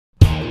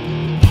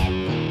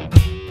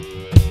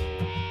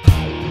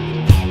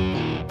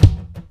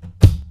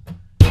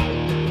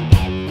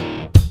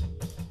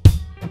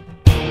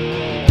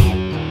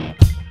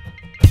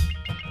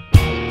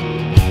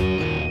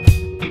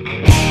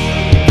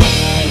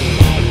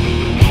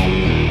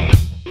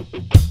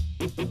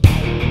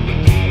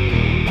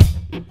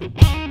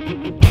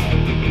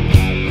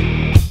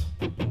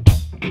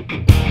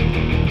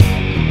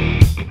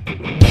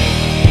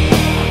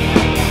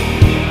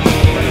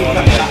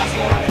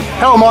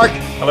Mark.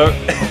 Hello.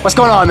 What's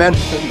going on, man?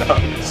 No,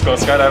 just going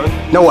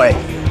skydiving. No way.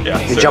 Yeah.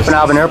 You're jumping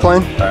out of an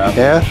airplane? I am.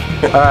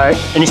 Yeah? All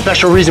right. Any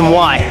special reason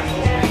why?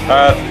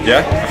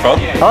 Yeah, for fun.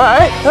 All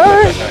right. All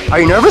right. Are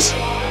you nervous?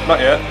 Not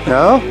yet.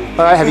 No?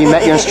 All right. Have you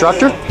met your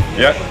instructor?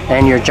 Yeah.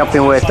 And you're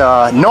jumping with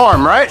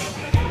Norm, right?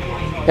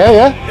 Yeah,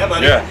 yeah? Yeah,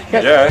 buddy.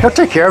 Yeah. He'll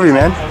take care of you,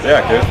 man.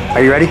 Yeah, good.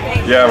 Are you ready?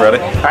 Yeah, I'm ready.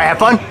 All right, have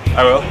fun.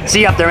 I will.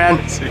 See you up there,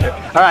 man. See ya.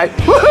 All right.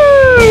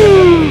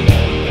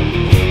 Woohoo!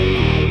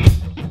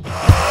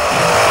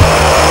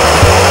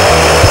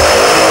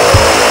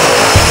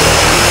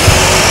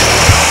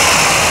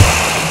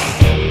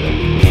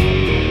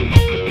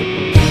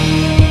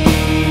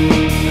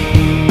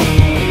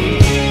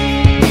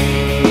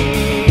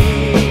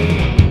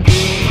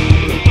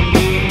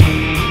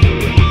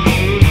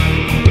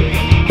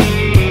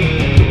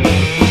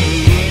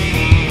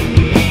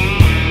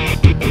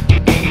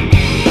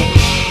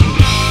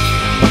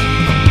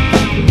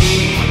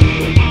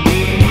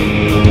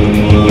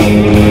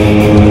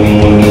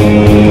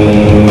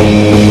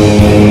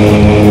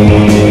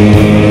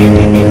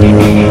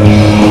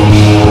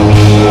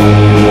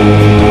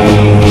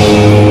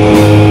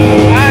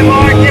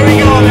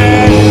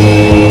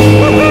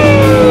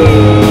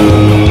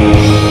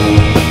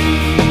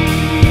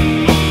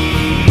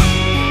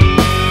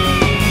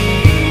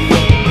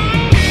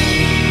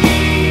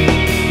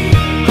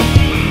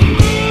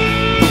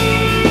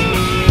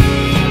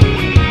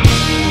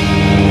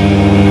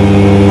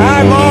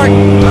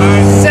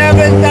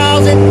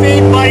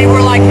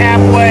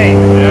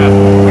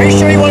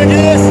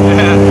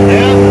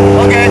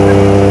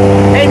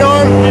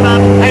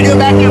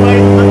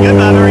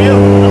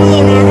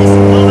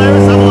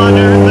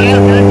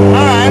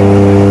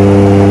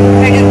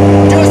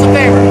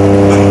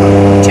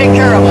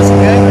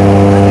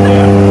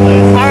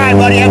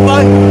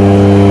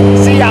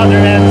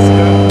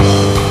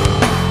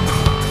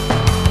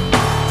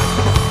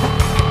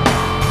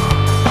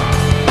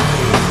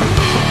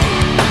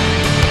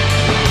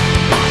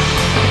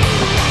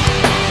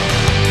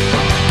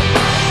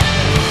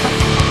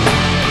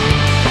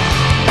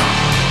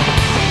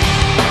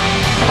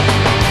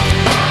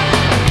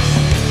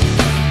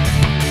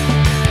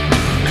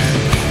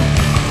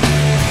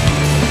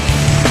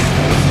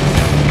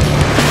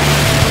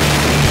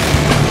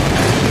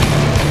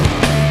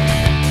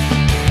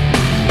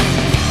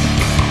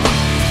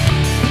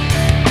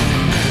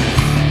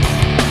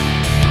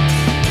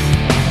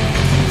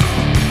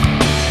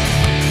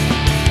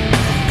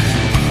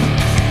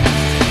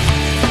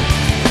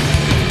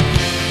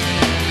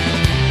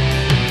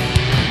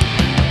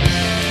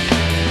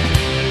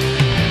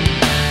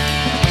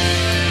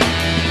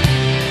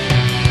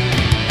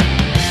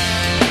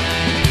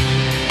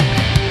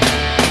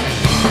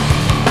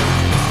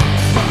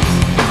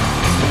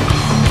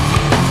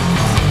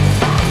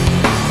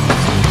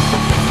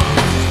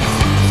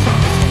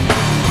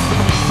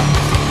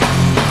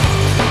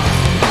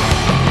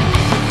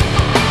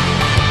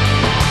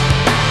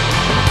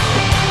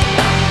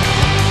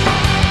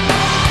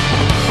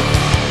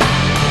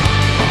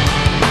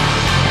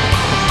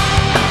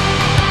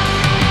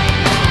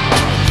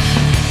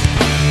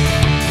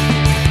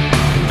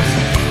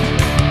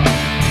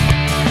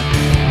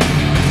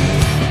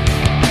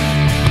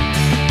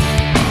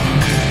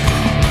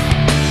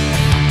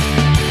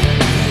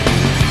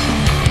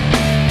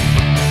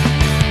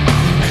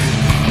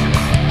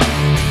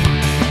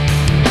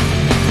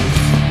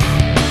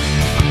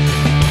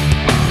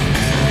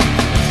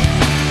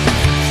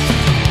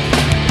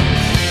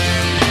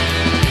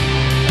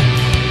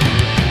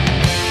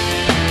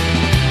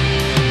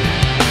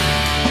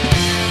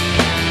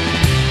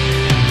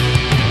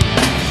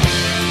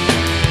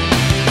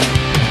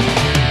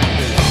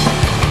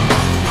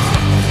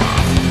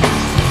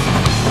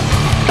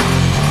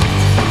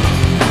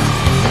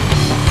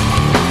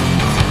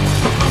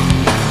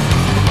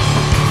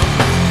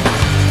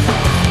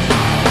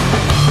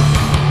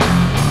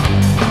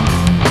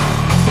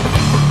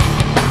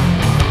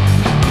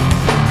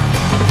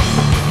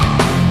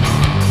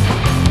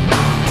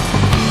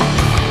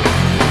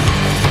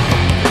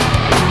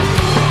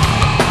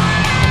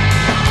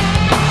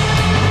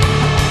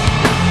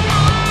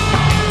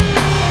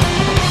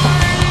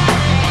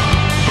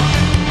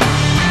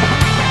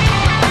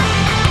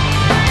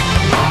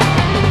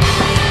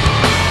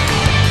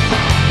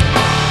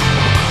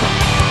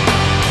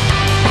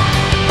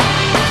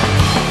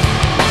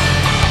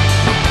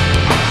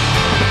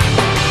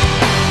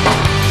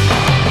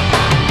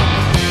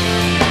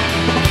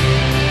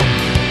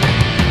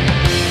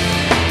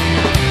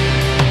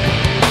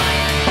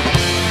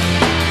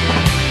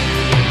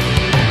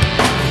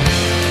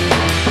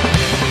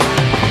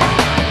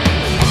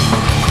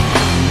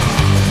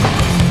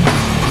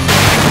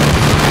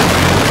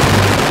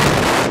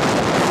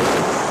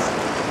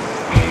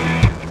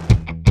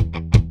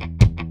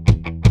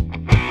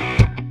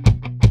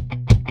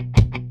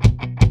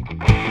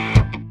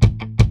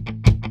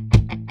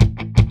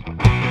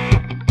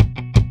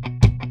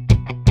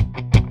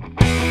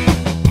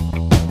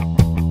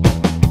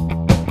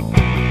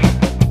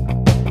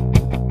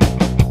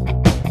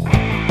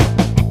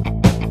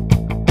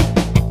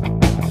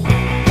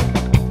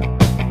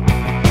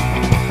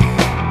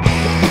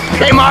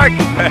 Hey, Mark.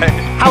 Hey.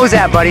 How was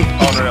that, buddy?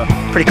 Unreal.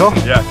 Pretty cool.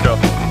 Yeah, cool.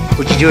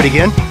 Would you do it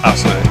again?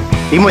 Absolutely.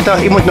 Even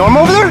with Norm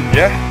over there?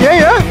 Yeah. Yeah,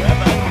 yeah.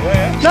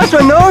 Yeah. Nice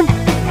one, Norm.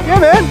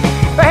 Yeah, man.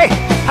 Hey,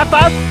 high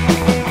five.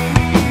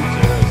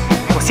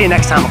 We'll see you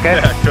next time, okay?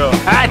 Yeah, cool.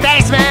 All right,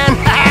 thanks, man.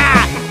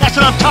 That's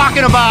what I'm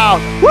talking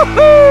about.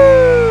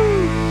 Woohoo!